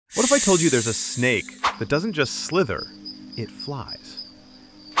What if I told you there's a snake that doesn't just slither, it flies?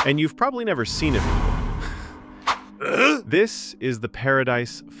 And you've probably never seen it before. This is the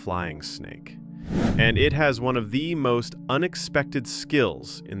paradise flying snake, and it has one of the most unexpected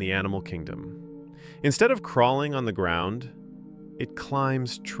skills in the animal kingdom. Instead of crawling on the ground, it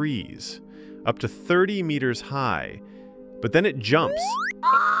climbs trees, up to 30 meters high, but then it jumps.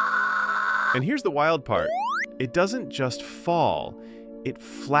 And here's the wild part. It doesn't just fall, it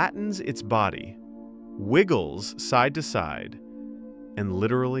flattens its body, wiggles side to side, and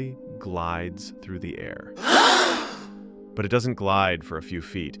literally glides through the air. But it doesn't glide for a few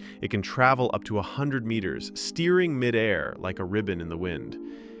feet. It can travel up to 100 meters, steering midair like a ribbon in the wind.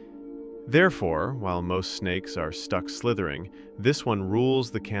 Therefore, while most snakes are stuck slithering, this one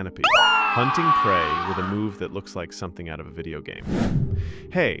rules the canopy, hunting prey with a move that looks like something out of a video game.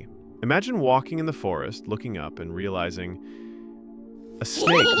 Hey, imagine walking in the forest, looking up and realizing a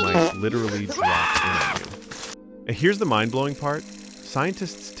snake might literally drop in on you. And here's the mind-blowing part.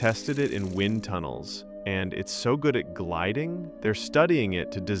 Scientists tested it in wind tunnels, and it's so good at gliding, they're studying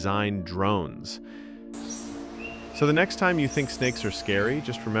it to design drones. So the next time you think snakes are scary,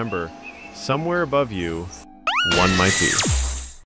 just remember, somewhere above you, one might be.